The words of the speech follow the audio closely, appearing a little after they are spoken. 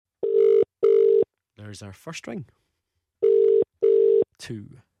There's our first ring. 2.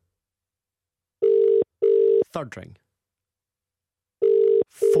 Third ring.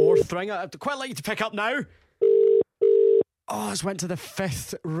 4th ring. I'd quite like you to pick up now. Oh, it's went to the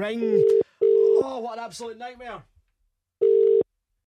 5th ring. Oh, what an absolute nightmare.